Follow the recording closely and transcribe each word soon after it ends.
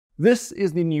This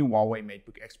is the new Huawei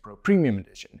MateBook X Pro Premium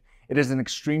Edition. It is an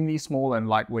extremely small and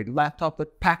lightweight laptop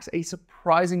that packs a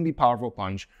surprisingly powerful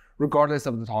punch regardless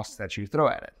of the tasks that you throw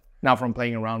at it. Now, from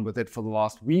playing around with it for the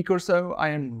last week or so, I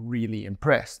am really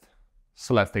impressed.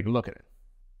 So let's take a look at it.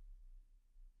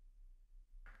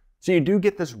 So you do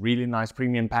get this really nice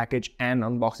premium package and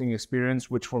unboxing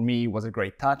experience, which for me was a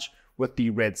great touch with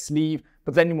the red sleeve.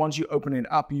 But then once you open it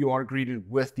up, you are greeted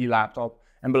with the laptop.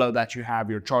 And below that, you have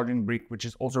your charging brick, which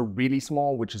is also really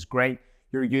small, which is great.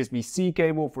 Your USB-C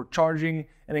cable for charging,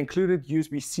 an included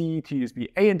USB-C to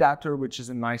USB-A adapter, which is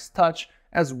a nice touch,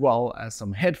 as well as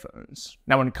some headphones.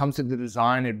 Now, when it comes to the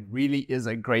design, it really is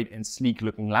a great and sleek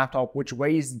looking laptop, which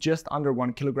weighs just under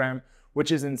 1 kilogram,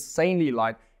 which is insanely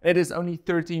light. It is only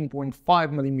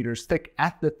 13.5 millimeters thick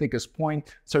at the thickest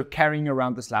point, so carrying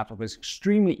around this laptop is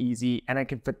extremely easy and it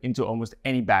can fit into almost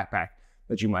any backpack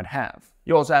that you might have.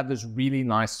 You also have this really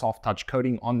nice soft touch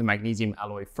coating on the magnesium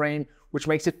alloy frame, which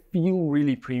makes it feel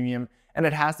really premium, and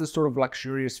it has this sort of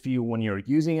luxurious feel when you're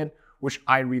using it, which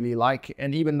I really like.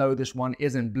 And even though this one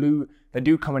isn't blue, they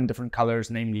do come in different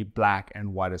colors, namely black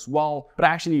and white as well, but I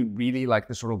actually really like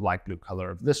the sort of light blue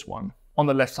color of this one. On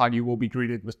the left side, you will be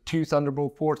greeted with 2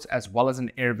 Thunderbolt ports as well as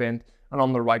an air vent, and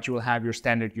on the right, you will have your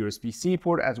standard USB-C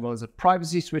port as well as a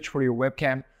privacy switch for your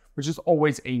webcam, which is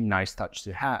always a nice touch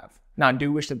to have. Now, I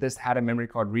do wish that this had a memory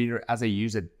card reader as I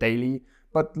use it daily,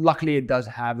 but luckily it does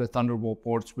have the Thunderbolt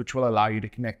ports, which will allow you to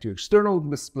connect to external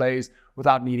displays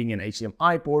without needing an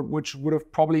HDMI port, which would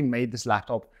have probably made this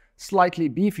laptop slightly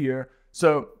beefier.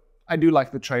 So I do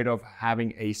like the trade-off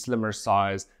having a slimmer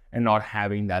size and not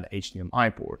having that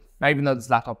HDMI port. Now, even though this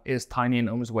laptop is tiny and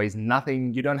almost weighs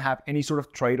nothing, you don't have any sort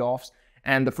of trade-offs,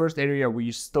 and the first area where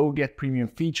you still get premium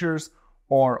features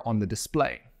are on the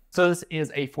display. So this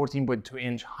is a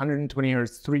 14.2-inch,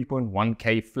 120Hz,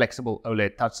 3.1K flexible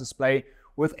OLED touch display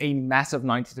with a massive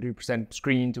 93%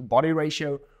 screen to body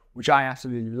ratio, which I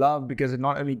absolutely love because it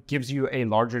not only gives you a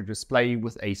larger display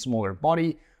with a smaller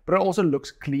body, but it also looks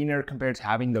cleaner compared to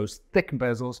having those thick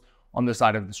bezels on the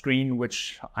side of the screen,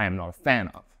 which I am not a fan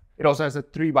of. It also has a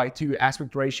 3:2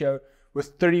 aspect ratio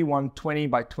with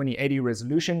 3120x2080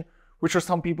 resolution, which for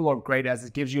some people are great as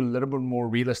it gives you a little bit more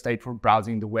real estate for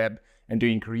browsing the web and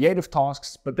doing creative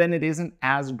tasks, but then it isn't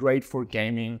as great for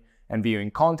gaming and viewing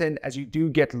content as you do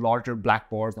get larger black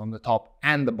bars on the top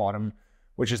and the bottom,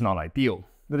 which is not ideal.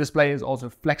 The display is also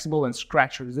flexible and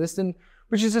scratch resistant,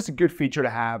 which is just a good feature to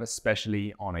have,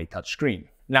 especially on a touch screen.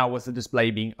 Now, with the display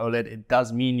being OLED, it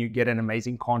does mean you get an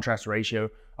amazing contrast ratio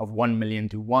of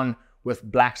 1,000,000:1 with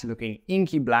blacks looking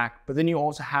inky black, but then you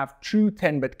also have true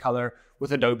 10-bit color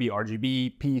with Adobe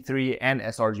RGB, P3, and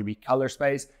sRGB color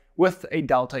space with a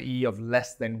delta E of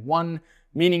less than 1,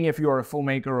 meaning if you're a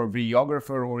filmmaker or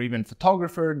videographer or even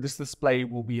photographer, this display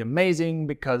will be amazing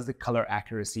because the color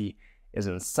accuracy is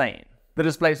insane. The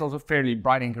display is also fairly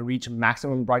bright and can reach a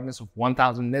maximum brightness of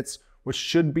 1000 nits, which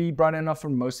should be bright enough for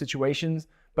most situations,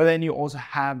 but then you also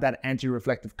have that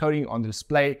anti-reflective coating on the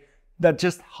display that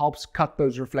just helps cut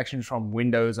those reflections from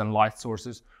windows and light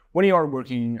sources when you are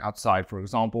working outside, for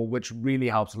example, which really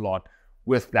helps a lot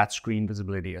with that screen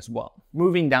visibility as well.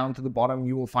 Moving down to the bottom,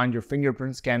 you will find your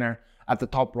fingerprint scanner at the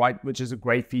top right, which is a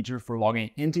great feature for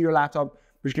logging into your laptop,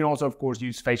 but you can also, of course,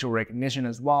 use facial recognition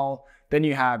as well. Then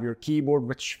you have your keyboard,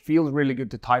 which feels really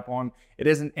good to type on. It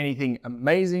isn't anything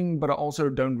amazing, but I also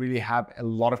don't really have a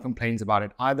lot of complaints about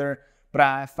it either. But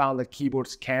I have found that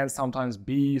keyboards can sometimes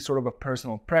be sort of a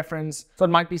personal preference. So it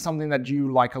might be something that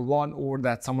you like a lot or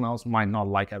that someone else might not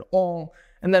like at all.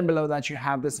 And then below that, you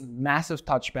have this massive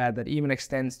touchpad that even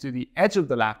extends to the edge of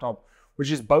the laptop, which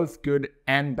is both good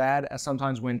and bad, as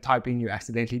sometimes when typing, you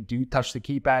accidentally do touch the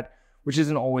keypad, which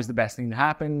isn't always the best thing to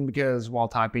happen because while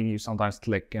typing, you sometimes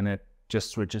click and it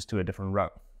just switches to a different row.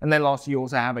 And then lastly, you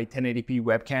also have a 1080p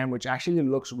webcam, which actually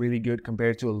looks really good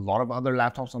compared to a lot of other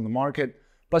laptops on the market.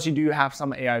 Plus, you do have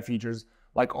some AI features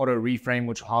like auto reframe,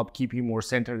 which will help keep you more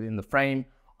centered in the frame,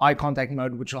 eye contact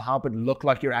mode, which will help it look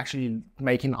like you're actually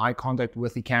making eye contact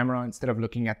with the camera instead of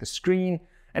looking at the screen,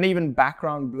 and even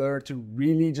background blur to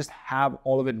really just have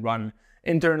all of it run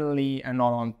internally and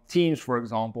not on Teams, for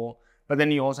example. But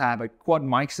then you also have a quad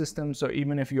mic system, so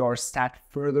even if you are sat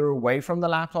further away from the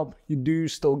laptop, you do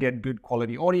still get good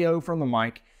quality audio from the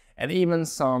mic and even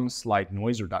some slight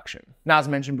noise reduction. Now, as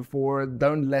mentioned before,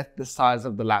 don't let the size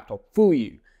of the laptop fool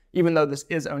you. Even though this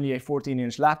is only a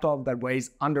 14-inch laptop that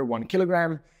weighs under 1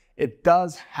 kilogram, it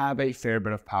does have a fair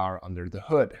bit of power under the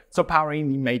hood. So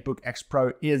powering the MateBook X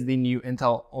Pro is the new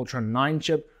Intel Ultra 9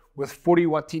 chip with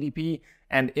 40-watt TDP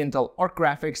and Intel Arc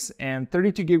graphics and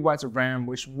 32 gigabytes of RAM,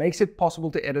 which makes it possible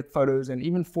to edit photos and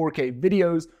even 4K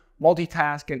videos,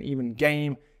 multitask, and even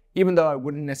game even though I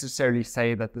wouldn't necessarily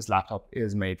say that this laptop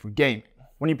is made for gaming.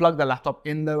 When you plug the laptop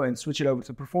in though and switch it over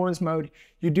to performance mode,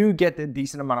 you do get a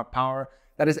decent amount of power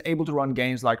that is able to run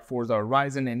games like Forza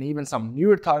Horizon and even some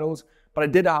newer titles, but I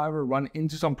did however run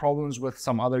into some problems with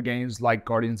some other games like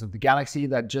Guardians of the Galaxy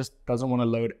that just doesn't want to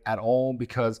load at all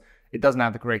because it doesn't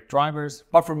have the correct drivers.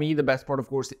 But for me, the best part of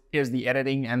course is the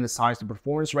editing and the size to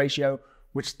performance ratio,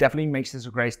 which definitely makes this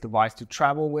a great device to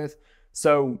travel with.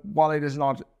 So while it is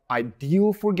not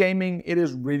ideal for gaming, it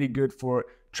is really good for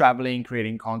traveling,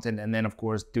 creating content, and then of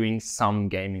course doing some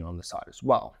gaming on the side as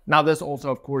well. Now this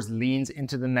also of course leans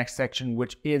into the next section,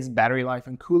 which is battery life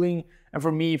and cooling. And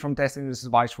for me, from testing this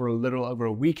device for a little over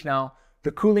a week now,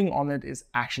 the cooling on it is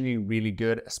actually really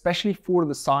good, especially for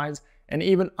the size, and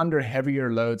even under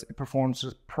heavier loads, it performs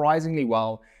surprisingly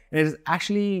well. And it is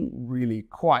actually really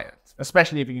quiet,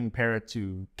 especially if you compare it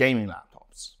to gaming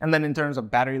laptops. And then in terms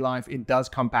of battery life, it does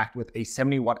come packed with a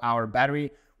 70 watt-hour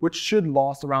battery, which should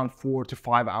last around 4 to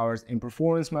 5 hours in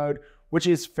performance mode, which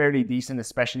is fairly decent,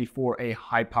 especially for a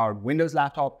high-powered Windows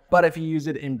laptop. But if you use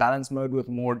it in balance mode with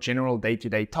more general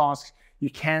day-to-day tasks, you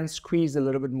can squeeze a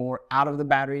little bit more out of the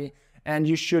battery, and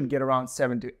you should get around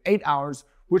 7 to 8 hours,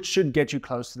 which should get you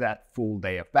close to that full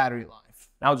day of battery life.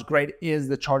 Now what's great is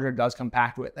the charger does come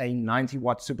packed with a 90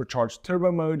 watt supercharged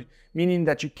turbo mode, meaning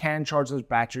that you can charge this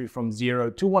battery from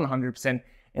 0 to 100%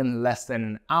 in less than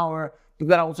an hour. But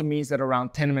that also means that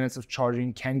around 10 minutes of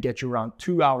charging can get you around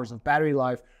 2 hours of battery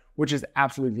life, which is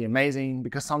absolutely amazing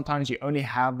because sometimes you only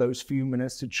have those few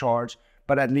minutes to charge,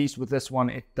 but at least with this one,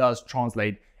 it does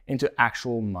translate into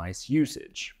actual nice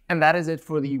usage. And that is it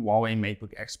for the Huawei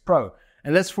MateBook X Pro.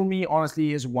 And this for me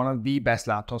honestly is one of the best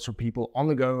laptops for people on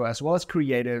the go as well as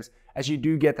creatives, as you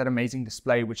do get that amazing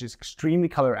display which is extremely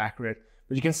color accurate,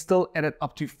 but you can still edit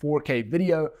up to 4K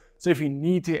video. So if you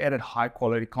need to edit high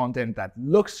quality content that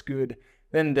looks good,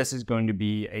 then this is going to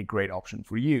be a great option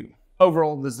for you.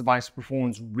 Overall, this device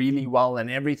performs really well, and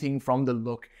everything from the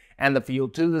look and the feel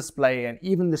to the display and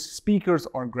even the speakers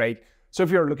are great. So if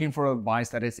you're looking for a device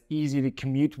that is easy to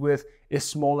commute with, is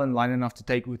small and light enough to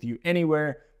take with you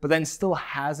anywhere, but then still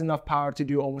has enough power to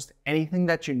do almost anything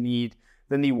that you need,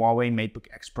 then the Huawei MateBook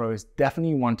X Pro is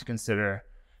definitely one to consider.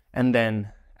 And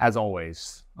then, as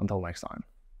always, until next time,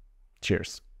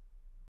 cheers.